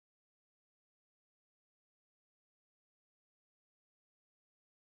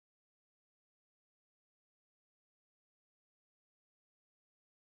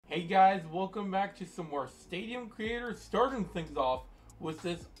Hey guys, welcome back to some more Stadium Creators, starting things off with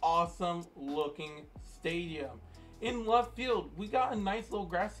this awesome looking stadium. In left field, we got a nice little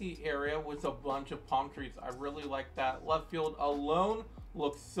grassy area with a bunch of palm trees. I really like that. Left field alone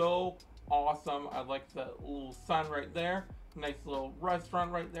looks so awesome. I like the little sign right there. Nice little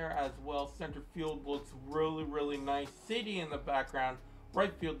restaurant right there as well. Center field looks really nice. City in the background.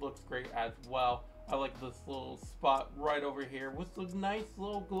 Right field looks great as well. I like this little spot right over here with the nice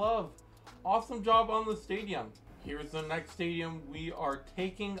little glove. Awesome job on the stadium. Here's the next stadium we are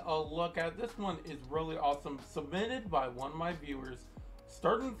taking a look at. This one is really awesome, submitted by one of my viewers.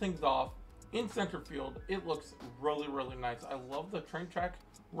 Starting things off in center field, it looks really nice. I love the train track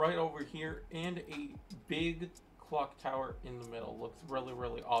right over here and a big clock tower in the middle. Looks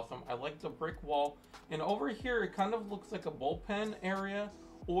really awesome. I like the brick wall, and over here it kind of looks like a bullpen area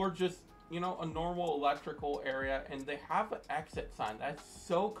or just, you know, a normal electrical area, and they have an exit sign. That's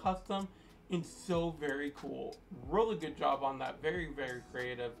so custom and so very cool. Really good job on that. Very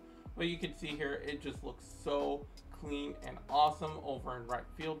creative. But you can see here, it just looks so clean and awesome over in right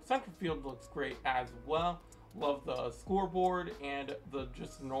field. Center field looks great as well. Love the scoreboard and the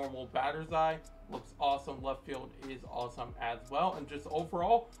just normal batter's eye. Looks awesome. Left field is awesome as well. And just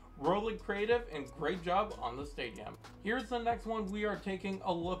overall, really creative and great job on the stadium. Here's the next one we are taking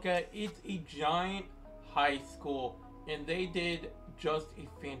a look at. It's a giant high school, and they did just a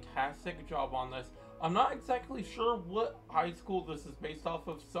fantastic job on this. I'm not exactly sure what high school this is based off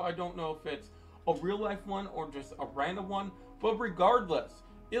of, so I don't know if it's a real life one or just a random one, but regardless,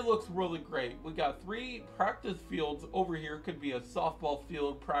 it looks really great. We got 3 practice fields over here. Could be a softball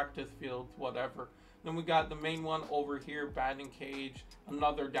field, practice fields, whatever. Then we got the main one over here, batting cage,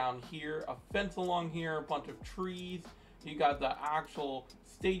 another down here, a fence along here, a bunch of trees. You got the actual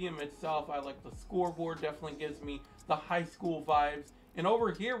stadium itself. I like the scoreboard, definitely gives me the high school vibes. And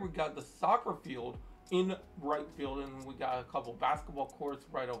over here we got the soccer field in right field, and we got a couple basketball courts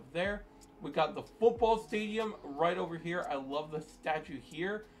right over there. We got the football stadium right over here. I love the statue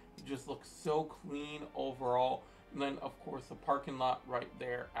here. It just looks so clean overall. And then of course the parking lot right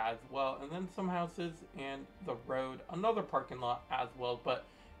there as well, and then some houses and the road, another parking lot as well. But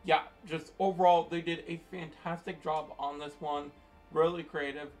yeah, just overall they did a fantastic job on this one. Really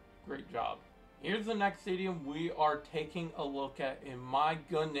creative, great job. Here's the next stadium we are taking a look at, and my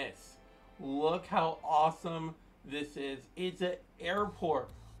goodness, look how awesome this is. It's an airport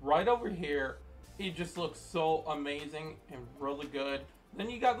right over here. It just looks so amazing and really good. Then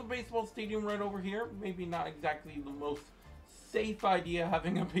you got the baseball stadium right over here. Maybe not exactly the most safe idea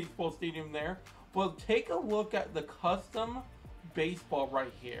having a baseball stadium there, but take a look at the custom baseball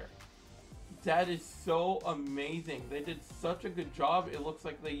right here. That is so amazing. They did such a good job. It looks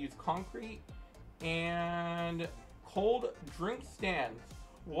like they used concrete and cold drink stands.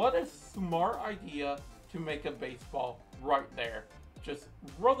 What a smart idea to make a baseball right there. Just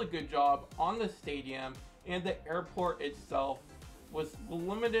really good job on the stadium and the airport itself. With the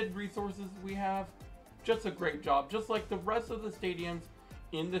limited resources we have, just a great job, just like the rest of the stadiums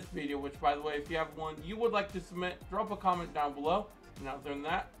in this video, which by the way, if you have one you would like to submit, drop a comment down below. And other than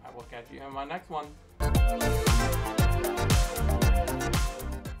that, I will catch you in my next one.